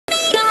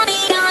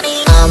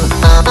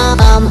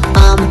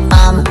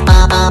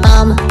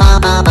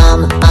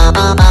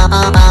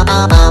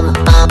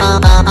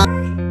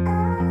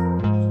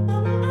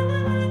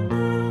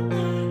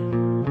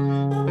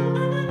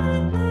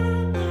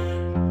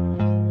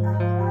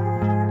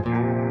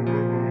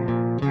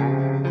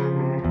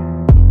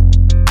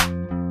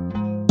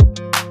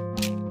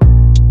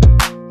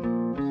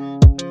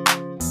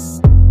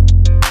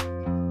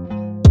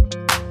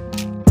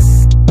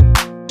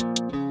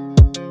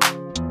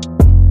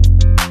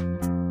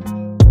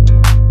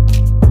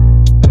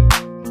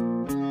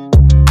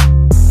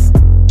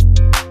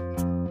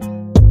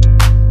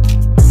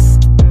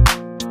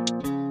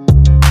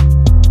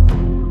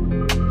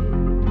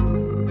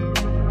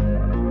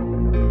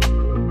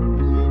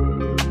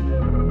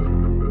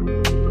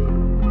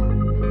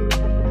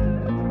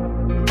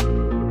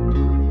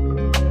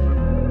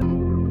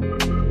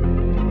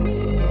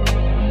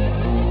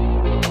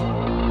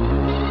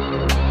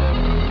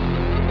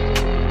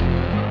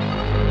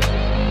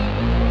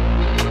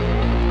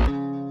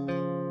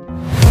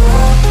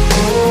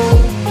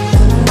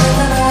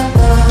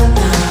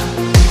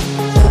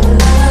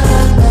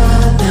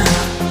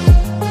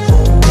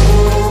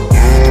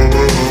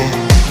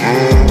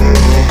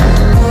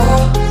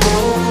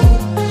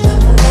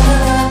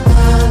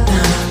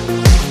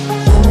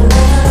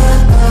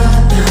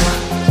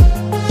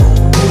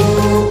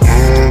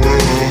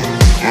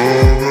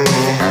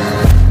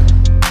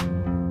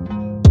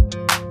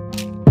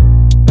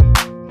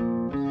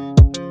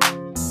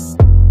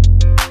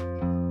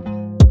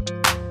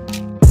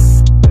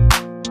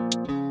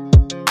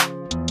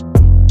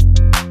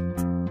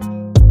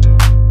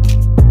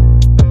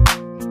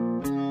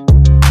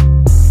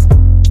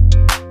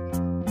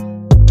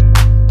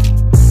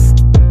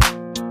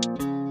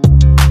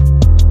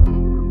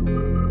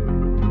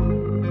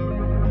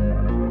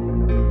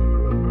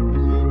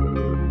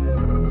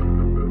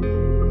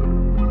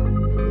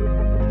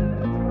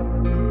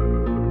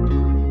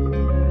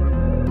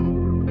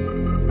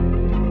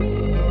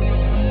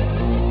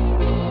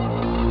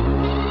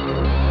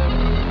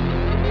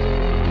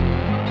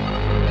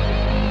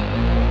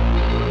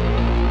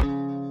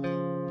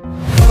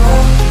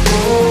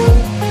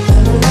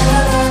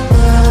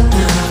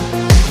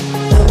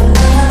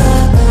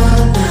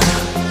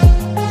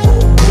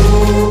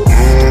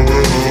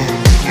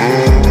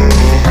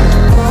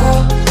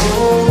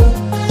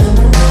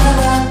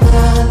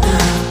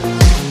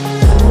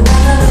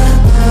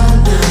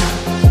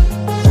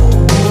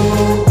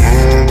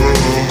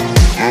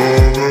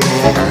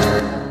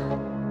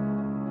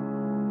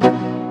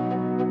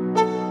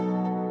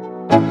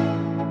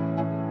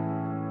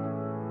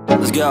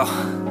go,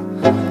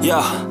 yo.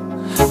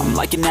 I'm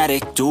like an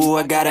addict, do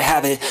I gotta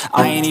have it.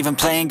 I ain't even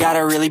playing, got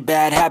a really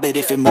bad habit.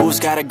 If it moves,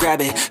 gotta grab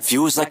it,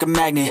 fuse like a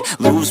magnet.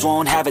 Lose,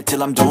 won't have it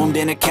till I'm doomed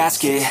in a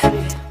casket.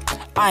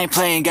 I ain't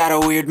playing, got a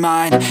weird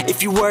mind.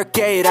 If you work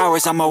 8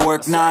 hours, I'ma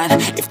work 9.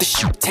 If the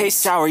shoot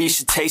tastes sour, you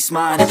should taste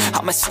mine.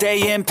 I'ma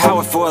stay in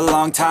power for a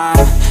long time.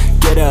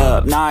 Get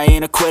up, nah, I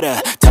ain't a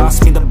quitter.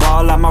 Toss me the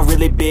ball, I'm a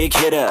really big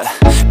hitter.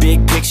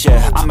 Big picture,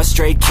 I'm a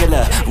straight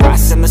killer.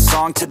 Rising the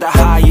song to the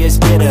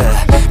highest bidder.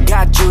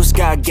 Got juice,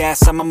 got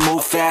gas, I'ma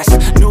move fast.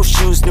 New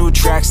shoes, new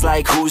tracks,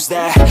 like who's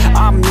that?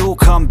 I'm new,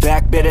 come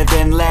back, better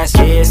than last.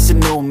 Yeah, it's a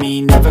new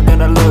me, never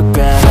gonna look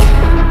back.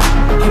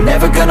 I'm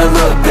never gonna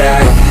look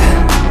back.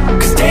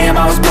 Cause damn,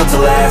 I was built to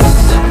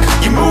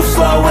last. You move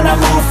slow and I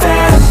move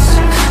fast,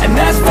 and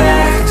that's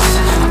facts.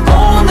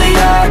 Only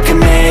I can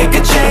make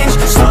a change.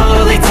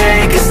 Slowly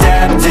take a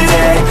step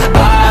today.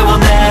 I will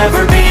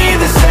never be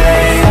the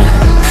same.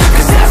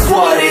 Cause that's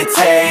what it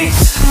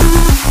takes.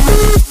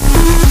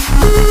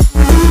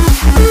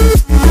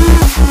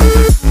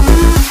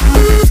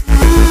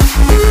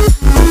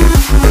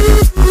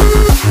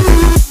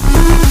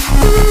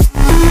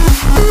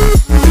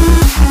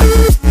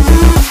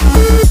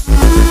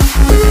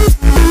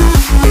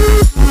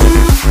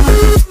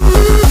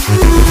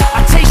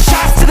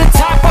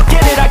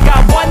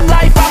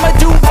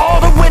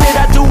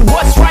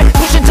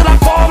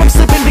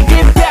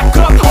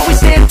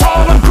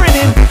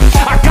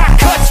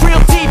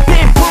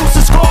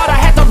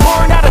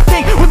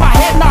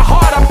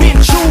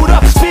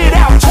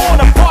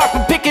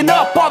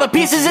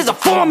 Pieces is a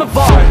form of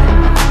art.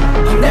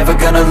 I'm never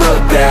gonna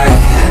look back.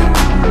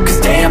 Cause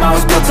damn, I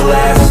was built to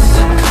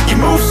last. You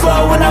move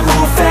slow and I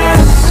move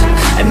fast,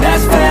 and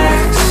that's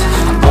facts.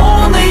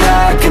 Only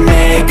I can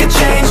make a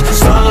change.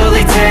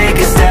 Slowly take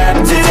a step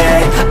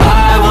today.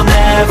 I will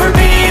never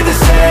be the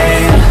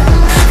same.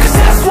 Cause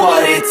that's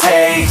what it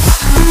takes.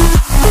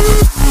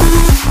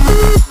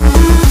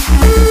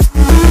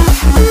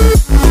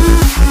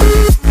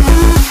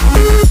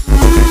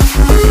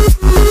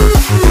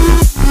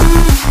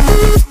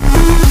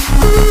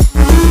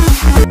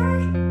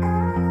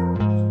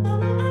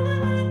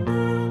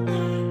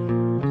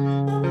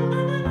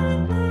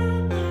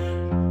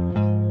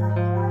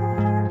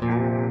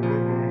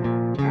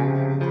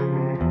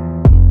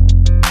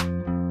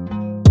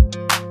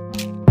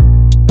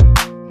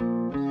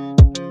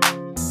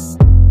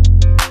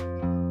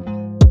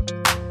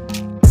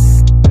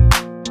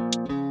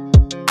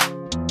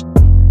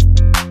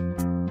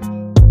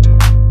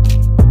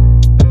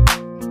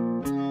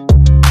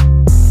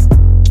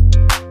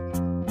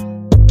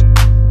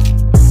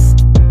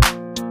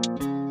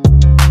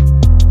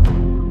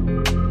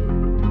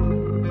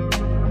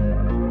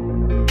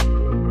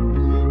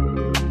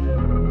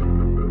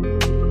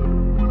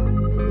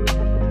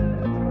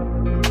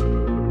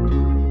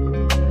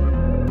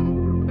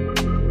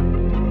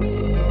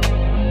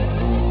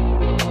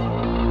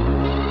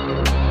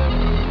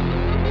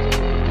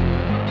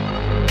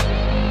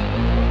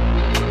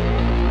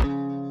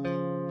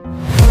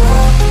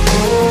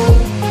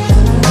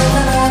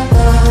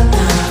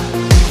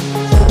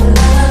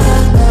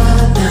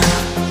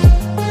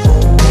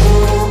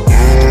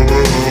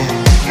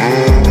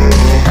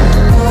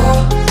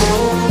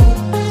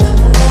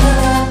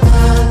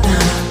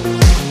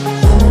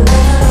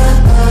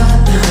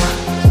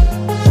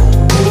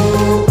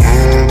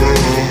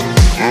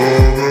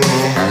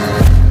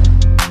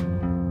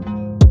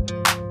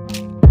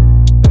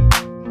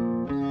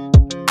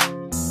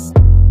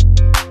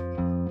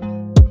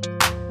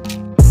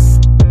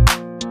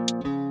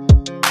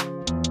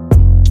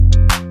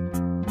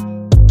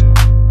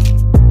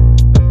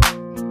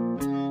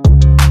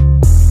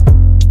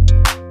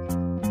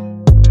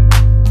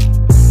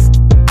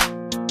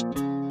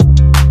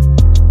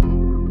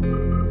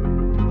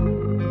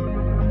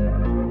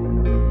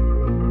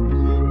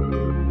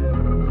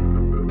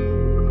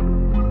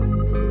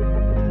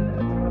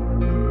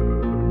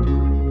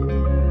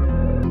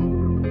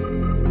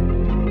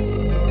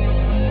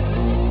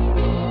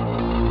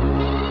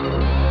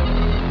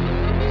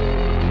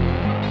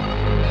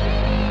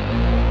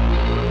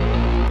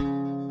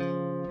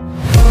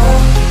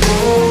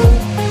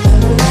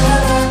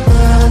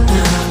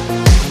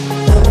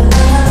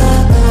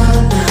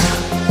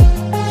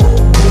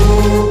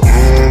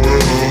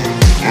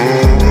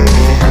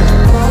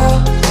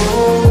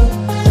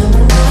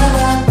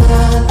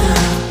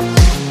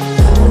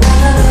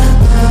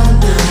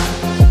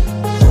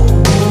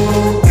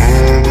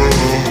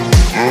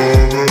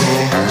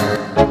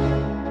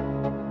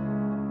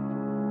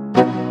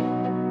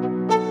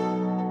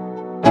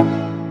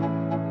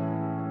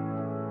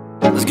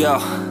 Let's go,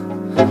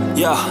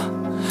 yo.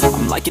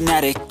 I'm like an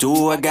addict,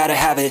 do I gotta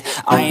have it.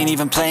 I ain't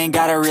even playing,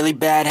 got a really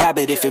bad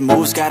habit. If it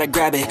moves, gotta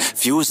grab it,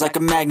 fuse like a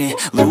magnet.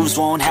 Lose,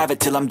 won't have it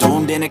till I'm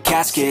doomed in a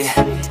casket.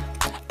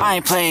 I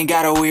ain't playing,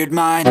 got a weird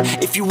mind.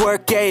 If you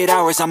work 8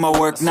 hours, I'ma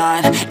work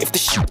 9. If the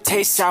shoot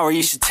tastes sour,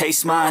 you should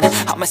taste mine.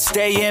 I'ma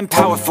stay in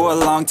power for a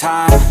long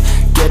time.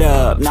 get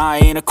up, nah I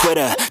ain't a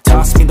quitter.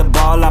 Toss me the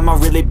ball, I'm a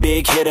really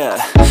big hitter.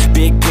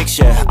 Big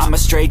picture, I'm a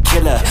straight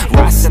killer.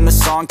 Rising the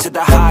song to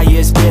the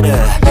highest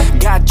bidder.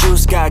 Got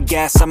juice, got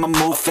gas, I'ma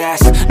move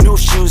fast. New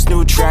shoes,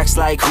 new tracks,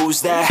 like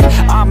who's that?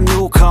 I'm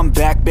new, come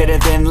back, better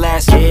than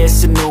last. Yeah,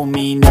 it's a new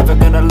me, never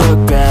gonna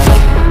look back.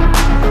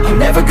 I'm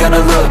never gonna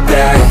look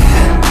back,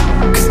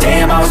 cause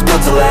damn I was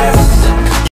built to last.